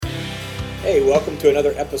Hey, welcome to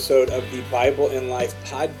another episode of the Bible in Life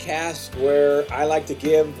podcast, where I like to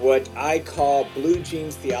give what I call blue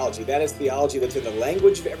jeans theology. That is theology that's in the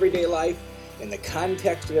language of everyday life, in the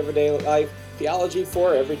context of everyday life, theology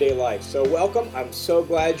for everyday life. So welcome. I'm so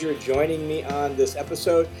glad you're joining me on this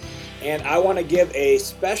episode. And I want to give a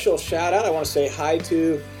special shout out. I want to say hi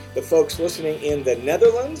to the folks listening in the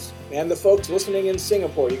Netherlands and the folks listening in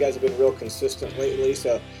Singapore. You guys have been real consistent lately,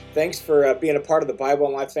 so thanks for being a part of the Bible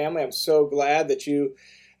in Life family. I'm so glad that you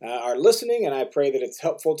are listening, and I pray that it's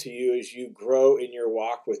helpful to you as you grow in your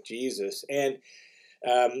walk with Jesus. And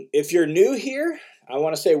if you're new here, I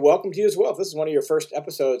want to say welcome to you as well. If this is one of your first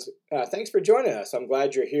episodes, thanks for joining us. I'm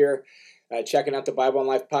glad you're here checking out the Bible in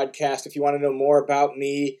Life podcast. If you want to know more about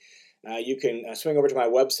me, you can swing over to my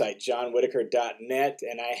website, johnwhitaker.net,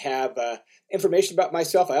 and I have information about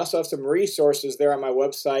myself. I also have some resources there on my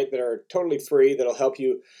website that are totally free that'll help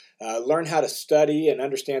you learn how to study and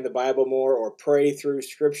understand the Bible more, or pray through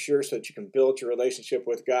Scripture so that you can build your relationship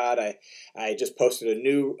with God. I just posted a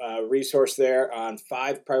new resource there on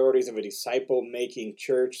 5 priorities of a disciple-making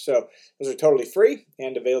church. So those are totally free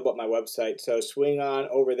and available at my website. So swing on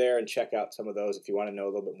over there and check out some of those if you want to know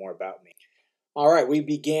a little bit more about me. All right, we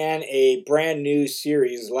began a brand new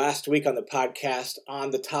series last week on the podcast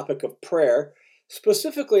on the topic of prayer,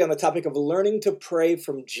 specifically on the topic of learning to pray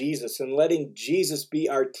from Jesus and letting Jesus be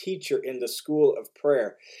our teacher in the school of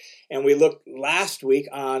prayer. And we looked last week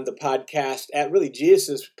on the podcast at really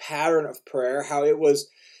Jesus' pattern of prayer, how it was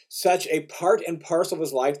such a part and parcel of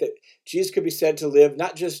his life that Jesus could be said to live,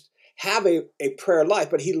 not just have a prayer life,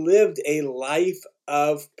 but he lived a life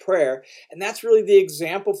of prayer. And that's really the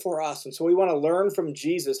example for us. And so we want to learn from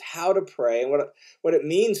Jesus how to pray and what it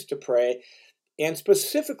means to pray. And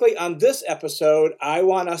specifically on this episode, I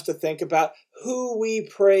want us to think about who we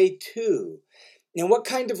pray to and what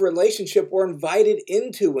kind of relationship we're invited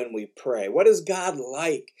into when we pray. What is God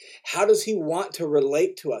like? How does he want to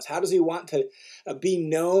relate to us? How does he want to be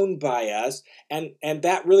known by us? And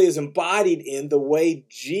that really is embodied in the way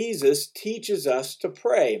Jesus teaches us to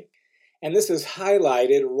pray. And this is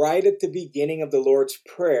highlighted right at the beginning of the Lord's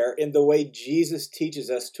Prayer in the way Jesus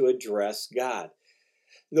teaches us to address God.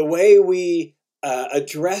 The way we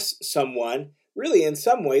address someone really in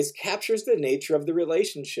some ways captures the nature of the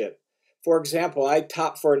relationship. For example, I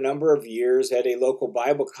taught for a number of years at a local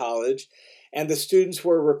Bible college, and the students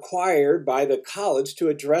were required by the college to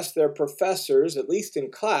address their professors, at least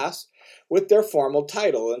in class, with their formal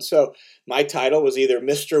title. And so my title was either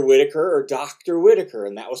Mr. Whitaker or Dr. Whitaker,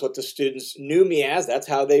 and that was what the students knew me as. That's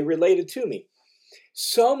how they related to me.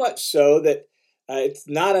 So much so that it's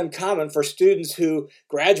not uncommon for students who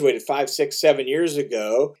graduated 5, 6, 7 years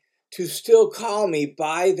ago to still call me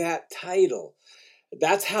by that title.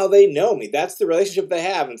 That's how they know me. That's the relationship they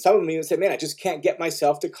have. And some of them even say, man, I just can't get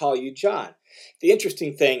myself to call you John. The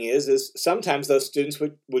interesting thing is sometimes those students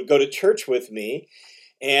would go to church with me,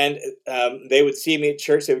 and they would see me at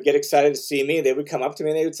church. They would get excited to see me. They would come up to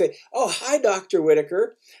me and they would say, oh, hi, Dr.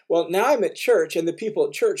 Whitaker. Well, now I'm at church, and the people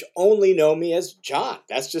at church only know me as John.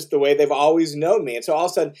 That's just the way they've always known me. And so all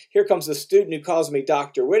of a sudden, here comes the student who calls me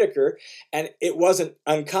Dr. Whitaker. And it wasn't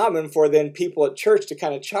uncommon for then people at church to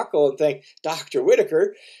kind of chuckle and think, Dr.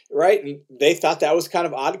 Whitaker, right? And they thought that was kind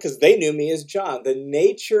of odd because they knew me as John. The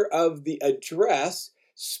nature of the address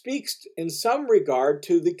speaks in some regard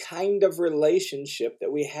to the kind of relationship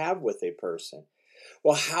that we have with a person.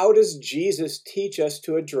 Well, how does Jesus teach us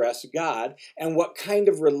to address God, and what kind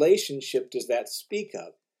of relationship does that speak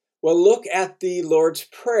of? Well, look at the Lord's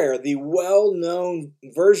Prayer. The well-known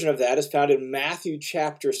version of that is found in Matthew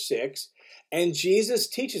chapter 6, and Jesus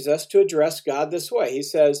teaches us to address God this way. He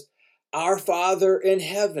says, Our Father in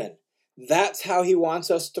heaven. That's how he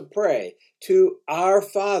wants us to pray, to our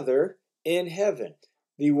Father in heaven.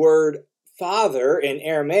 The word Father in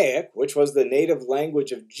Aramaic, which was the native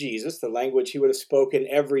language of Jesus, the language he would have spoken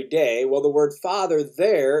every day, well, the word Father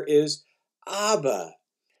there is Abba.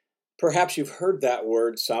 Perhaps you've heard that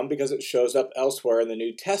word some because it shows up elsewhere in the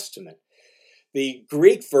New Testament. The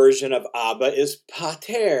Greek version of Abba is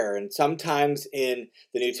pater, and sometimes in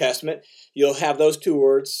the New Testament, you'll have those two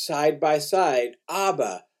words side by side,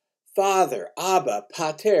 Abba, Father, Abba,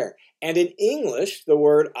 pater. And in English, the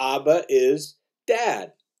word Abba is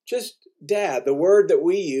Dad, just Dad, the word that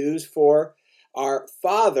we use for our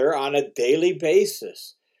Father on a daily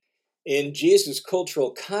basis. In Jesus'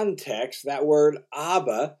 cultural context, that word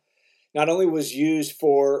Abba not only was used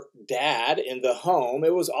for dad in the home,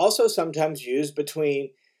 it was also sometimes used between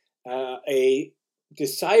a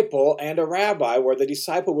disciple and a rabbi, where the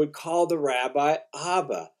disciple would call the rabbi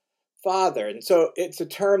Abba, Father. And so it's a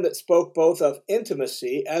term that spoke both of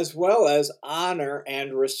intimacy as well as honor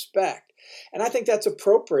and respect. And I think that's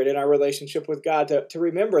appropriate in our relationship with God to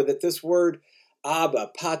remember that this word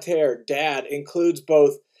Abba, Pater, Dad, includes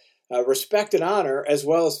both respect and honor, as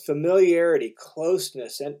well as familiarity,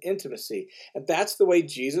 closeness, and intimacy. And that's the way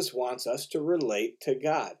Jesus wants us to relate to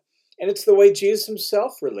God. And it's the way Jesus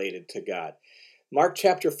himself related to God. Mark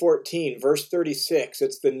chapter 14, verse 36,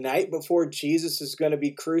 it's the night before Jesus is going to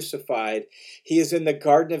be crucified. He is in the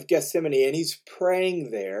Garden of Gethsemane, and he's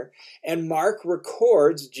praying there. And Mark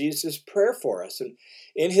records Jesus' prayer for us. And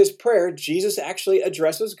in his prayer, Jesus actually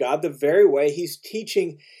addresses God the very way he's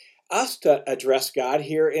teaching us to address God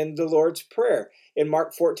here in the Lord's Prayer. In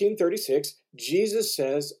Mark 14:36, Jesus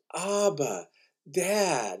says, Abba,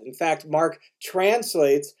 Dad. In fact, Mark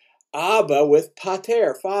translates Abba with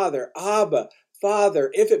Pater, Father, Abba, Father,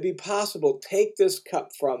 if it be possible, take this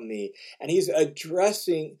cup from me. And he's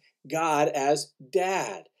addressing God as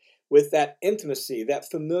Dad with that intimacy, that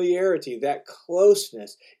familiarity, that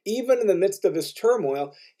closeness. Even in the midst of his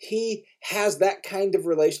turmoil, he has that kind of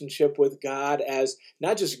relationship with God as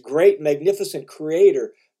not just great, magnificent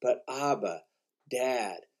creator, but Abba,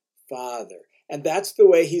 Dad, Father. And that's the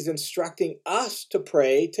way he's instructing us to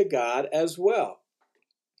pray to God as well.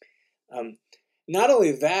 Not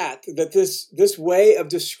only that this way of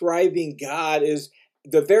describing God is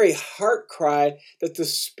the very heart cry that the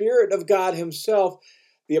Spirit of God himself,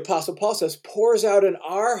 the Apostle Paul says, pours out in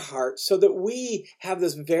our hearts so that we have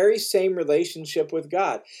this very same relationship with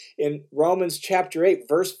God. In Romans chapter 8,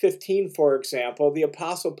 verse 15, for example, the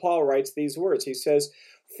Apostle Paul writes these words. He says,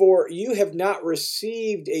 "For you have not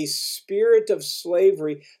received a spirit of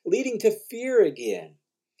slavery leading to fear again,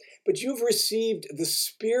 but you've received the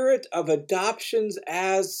spirit of adoptions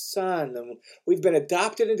as son." And we've been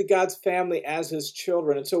adopted into God's family as his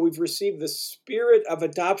children. And so we've received the spirit of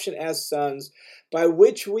adoption as sons, by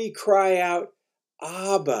which we cry out,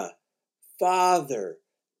 Abba, Father,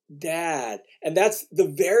 Dad. And that's the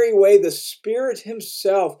very way the Spirit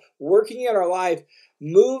himself working in our life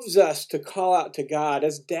moves us to call out to God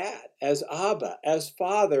as Dad, as Abba, as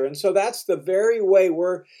Father. And so that's the very way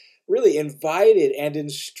we're really invited and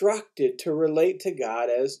instructed to relate to God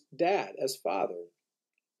as Dad, as Father.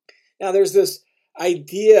 Now, there's this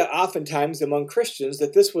idea oftentimes among Christians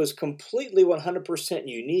that this was completely 100%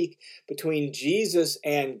 unique between Jesus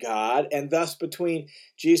and God, and thus between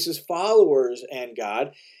Jesus' followers and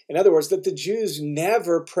God. In other words, that the Jews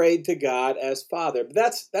never prayed to God as Father. But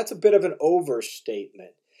that's a bit of an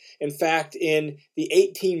overstatement. In fact, in the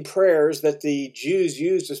 18 prayers that the Jews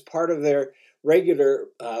used as part of their regular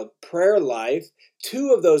prayer life,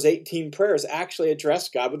 2 of those 18 prayers actually address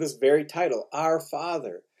God with this very title, Our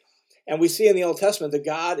Father. And we see in the Old Testament that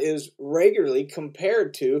God is regularly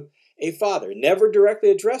compared to a father. Never directly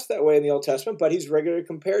addressed that way in the Old Testament, but he's regularly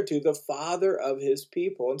compared to the father of his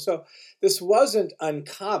people. And so this wasn't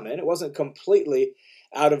uncommon. It wasn't completely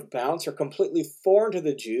out of bounds or completely foreign to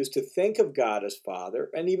the Jews to think of God as Father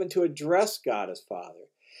and even to address God as Father.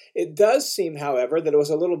 It does seem, however, that it was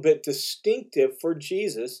a little bit distinctive for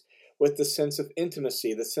Jesus with the sense of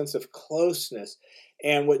intimacy, the sense of closeness,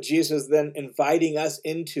 and what Jesus is then inviting us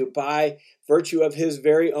into by virtue of his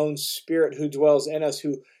very own Spirit who dwells in us,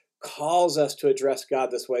 who calls us to address God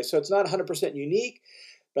this way. So it's not 100% unique,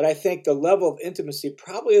 but I think the level of intimacy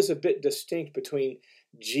probably is a bit distinct between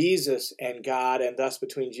Jesus and God, and thus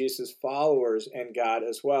between Jesus' followers and God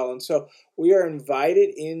as well. And so we are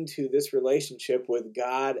invited into this relationship with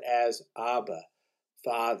God as Abba,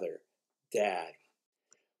 Father, Dad.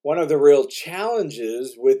 One of the real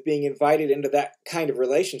challenges with being invited into that kind of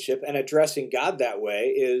relationship and addressing God that way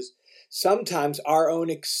is sometimes our own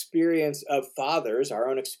experience of fathers, our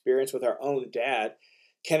own experience with our own dad,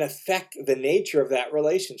 can affect the nature of that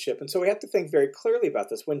relationship. And so we have to think very clearly about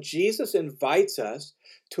this. When Jesus invites us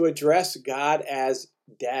to address God as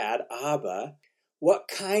Dad, Abba, what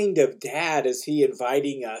kind of dad is he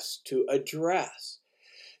inviting us to address?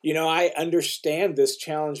 You know, I understand this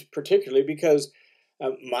challenge particularly because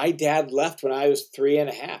my dad left when I was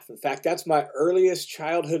 3.5. In fact, that's my earliest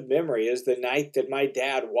childhood memory, is the night that my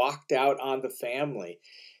dad walked out on the family.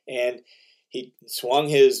 And he swung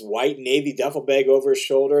his white Navy duffel bag over his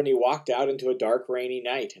shoulder and he walked out into a dark, rainy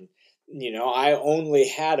night. And, you know, I only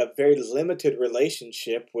had a very limited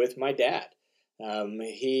relationship with my dad.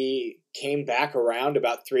 He came back around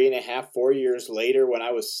about 3.5, 4 years later when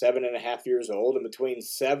I was 7.5 years old. And between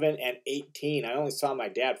 7 and 18, I only saw my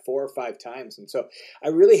dad 4 or 5 times. And so I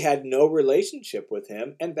really had no relationship with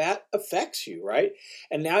him. And that affects you, right?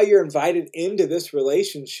 And now you're invited into this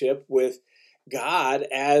relationship with God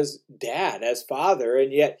as dad, as father,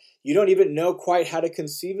 and yet you don't even know quite how to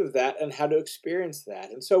conceive of that and how to experience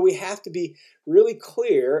that. And so we have to be really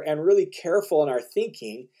clear and really careful in our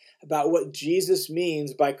thinking about what Jesus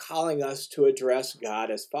means by calling us to address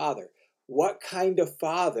God as Father. What kind of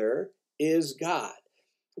Father is God?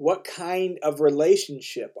 What kind of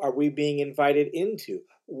relationship are we being invited into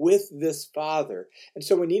with this Father? And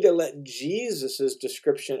so we need to let Jesus'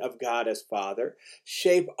 description of God as Father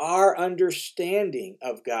shape our understanding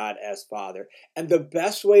of God as Father. And the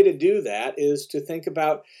best way to do that is to think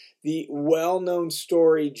about the well-known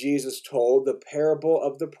story Jesus told, the parable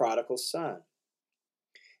of the prodigal son.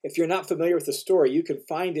 If you're not familiar with the story, you can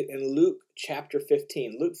find it in Luke chapter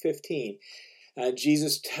 15. Luke 15.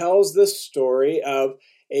 Jesus tells the story of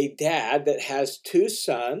a dad that has two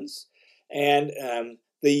sons, and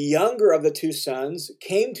the younger of the two sons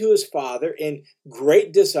came to his father in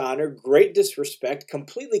great dishonor, great disrespect,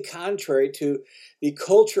 completely contrary to the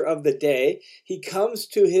culture of the day. He comes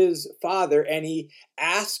to his father and he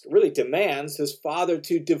asks, really demands his father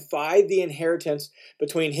to divide the inheritance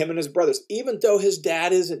between him and his brothers, even though his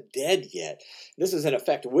dad isn't dead yet. This is in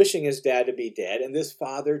effect wishing his dad to be dead, and this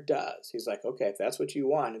father does. He's like, okay, if that's what you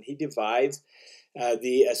want, and he divides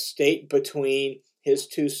the estate between his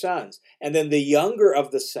two sons. And then the younger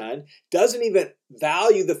of the son doesn't even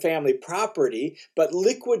value the family property, but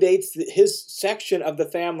liquidates his section of the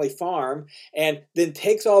family farm and then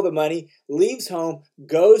takes all the money, leaves home,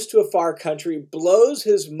 goes to a far country, blows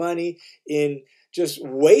his money in just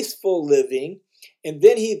wasteful living. And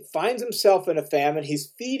then he finds himself in a famine.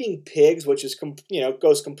 He's feeding pigs, which is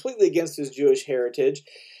goes completely against his Jewish heritage.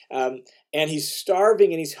 And he's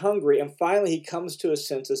starving and he's hungry. And finally, he comes to his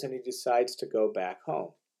senses and he decides to go back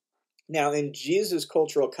home. Now, in Jesus'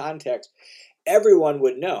 cultural context, everyone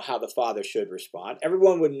would know how the father should respond.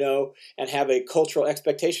 Everyone would know and have a cultural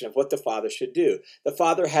expectation of what the father should do. The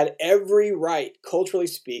father had every right, culturally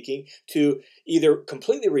speaking, to either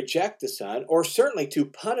completely reject the son or certainly to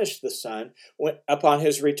punish the son upon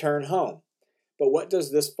his return home. But what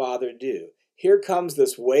does this father do? Here comes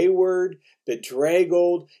this wayward,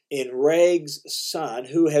 bedraggled, in rags son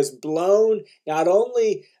who has blown not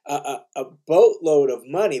only a boatload of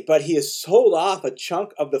money, but he has sold off a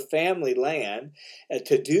chunk of the family land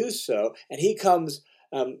to do so. And he comes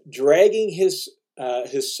dragging his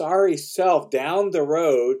sorry self down the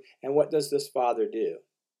road. And what does this father do?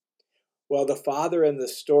 Well, the father in the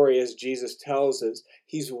story, as Jesus tells us,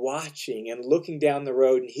 he's watching and looking down the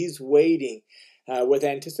road, and he's waiting with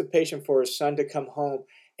anticipation for his son to come home.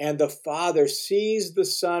 And the father sees the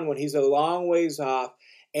son when he's a long ways off,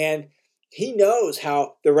 and he knows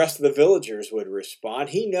how the rest of the villagers would respond.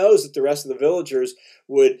 He knows that the rest of the villagers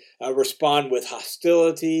would respond with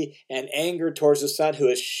hostility and anger towards the son who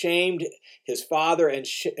has shamed his father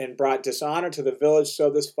and brought dishonor to the village. So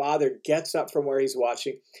this father gets up from where he's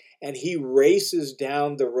watching, and he races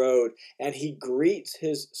down the road, and he greets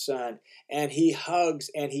his son, and he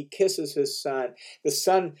hugs and he kisses his son. The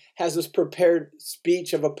son has this prepared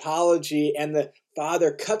speech of apology, and the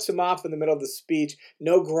father cuts him off in the middle of the speech.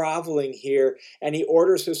 No groveling here. And he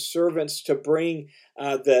orders his servants to bring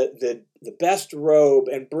the best robe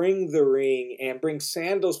and bring the ring and bring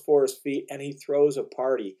sandals for his feet, and he throws a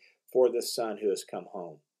party for the son who has come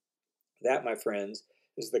home. That, my friends,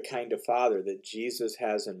 is the kind of father that Jesus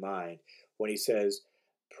has in mind when he says,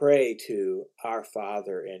 pray to our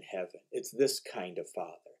Father in heaven. It's this kind of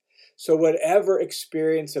father. So whatever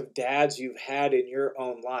experience of dads you've had in your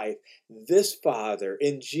own life, this father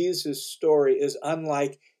in Jesus' story is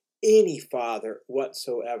unlike any father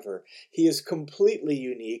whatsoever. He is completely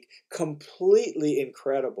unique, completely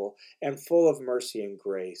incredible, and full of mercy and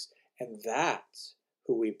grace. And that's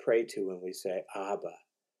who we pray to when we say, Abba,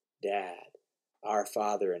 Dad, our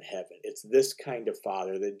Father in heaven. It's this kind of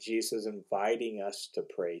Father that Jesus is inviting us to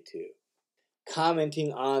pray to.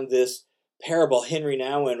 Commenting on this parable, Henry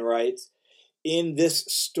Nouwen writes, in this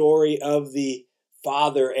story of the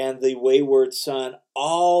father and the wayward son,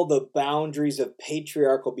 all the boundaries of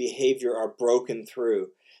patriarchal behavior are broken through.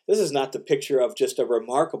 This is not the picture of just a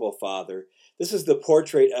remarkable father. This is the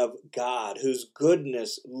portrait of God, whose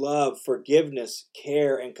goodness, love, forgiveness,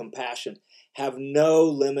 care, and compassion have no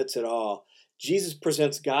limits at all. Jesus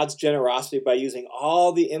presents God's generosity by using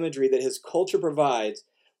all the imagery that his culture provides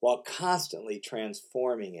while constantly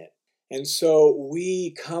transforming it. And so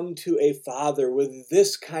we come to a father with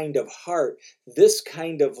this kind of heart, this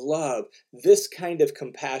kind of love, this kind of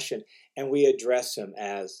compassion, and we address him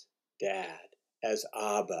as Dad, as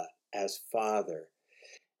Abba, as Father.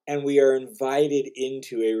 And we are invited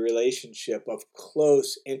into a relationship of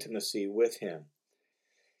close intimacy with him.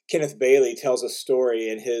 Kenneth Bailey tells a story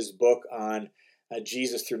in his book on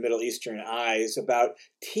Jesus through Middle Eastern eyes about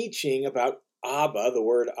teaching about Abba, the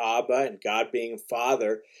word Abba, and God being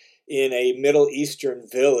Father, in a Middle Eastern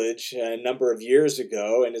village a number of years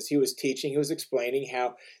ago. And as he was teaching, he was explaining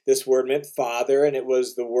how this word meant father, and it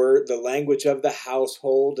was the language of the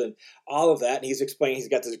household and all of that. And he's explaining, he's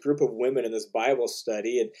got this group of women in this Bible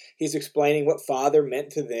study, and he's explaining what father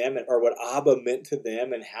meant to them, or what Abba meant to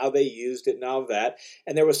them, and how they used it and all of that.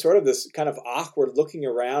 And there was sort of this kind of awkward looking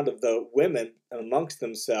around of the women amongst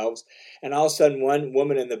themselves. And all of a sudden, one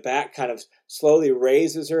woman in the back kind of slowly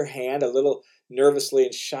raises her hand a little nervously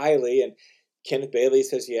and shyly, and Kenneth Bailey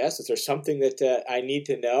says, yes, is there something that I need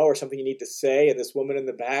to know or something you need to say? And this woman in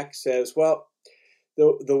the back says, well,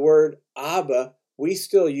 the word Abba, we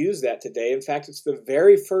still use that today. In fact, it's the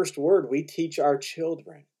very first word we teach our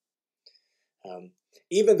children.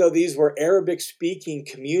 Even though these were Arabic-speaking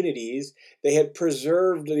communities, they had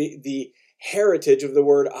preserved the heritage of the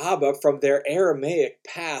word Abba from their Aramaic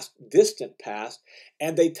past, distant past,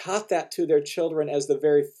 and they taught that to their children as the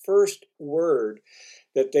very first word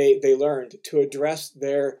that they learned to address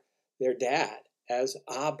their dad as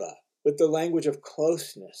Abba, with the language of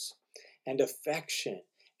closeness and affection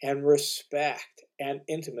and respect and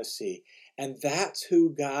intimacy. And that's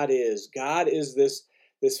who God is. God is this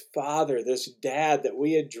father, this dad that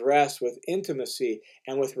we address with intimacy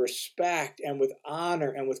and with respect and with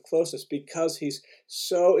honor and with closeness because he's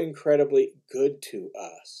so incredibly good to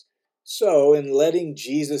us. So in letting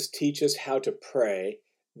Jesus teach us how to pray,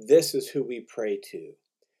 this is who we pray to.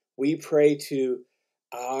 We pray to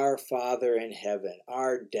our Father in heaven,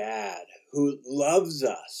 our dad, who loves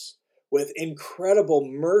us with incredible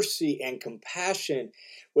mercy and compassion,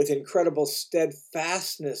 with incredible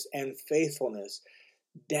steadfastness and faithfulness.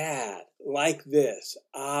 Dad, like this,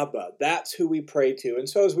 Abba, that's who we pray to. And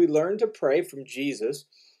so as we learn to pray from Jesus,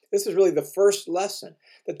 this is really the first lesson,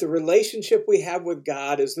 that the relationship we have with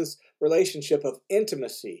God is this relationship of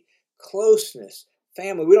intimacy, closeness,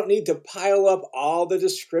 family. We don't need to pile up all the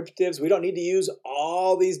descriptives. We don't need to use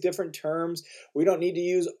all these different terms. We don't need to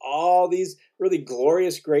use all these really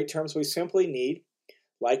glorious, great terms. We simply need,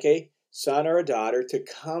 like a son or a daughter, to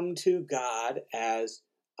come to God as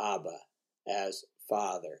Abba, as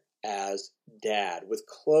Father, as dad, with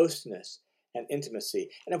closeness and intimacy.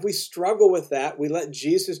 And if we struggle with that, we let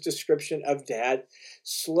Jesus' description of dad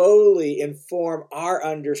slowly inform our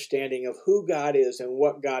understanding of who God is and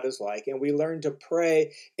what God is like. And we learn to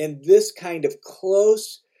pray in this kind of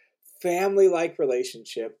close, family-like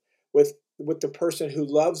relationship with the person who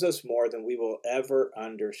loves us more than we will ever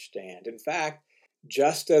understand. In fact,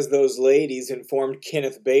 just as those ladies informed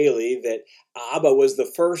Kenneth Bailey that Abba was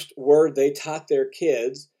the first word they taught their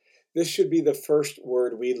kids, this should be the first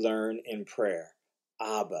word we learn in prayer.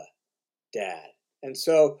 Abba, Dad. And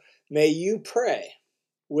so may you pray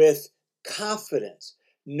with confidence,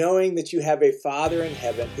 knowing that you have a Father in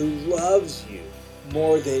heaven who loves you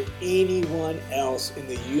more than anyone else in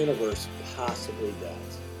the universe possibly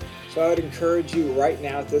does. So I would encourage you right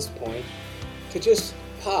now at this point to just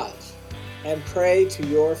pause and pray to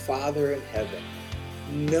your Father in heaven,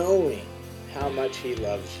 knowing how much he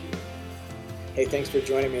loves you. Hey, thanks for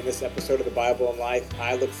joining me in this episode of The Bible in Life.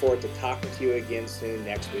 I look forward to talking to you again soon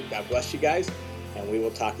next week. God bless you guys, and we will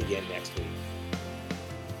talk again next week.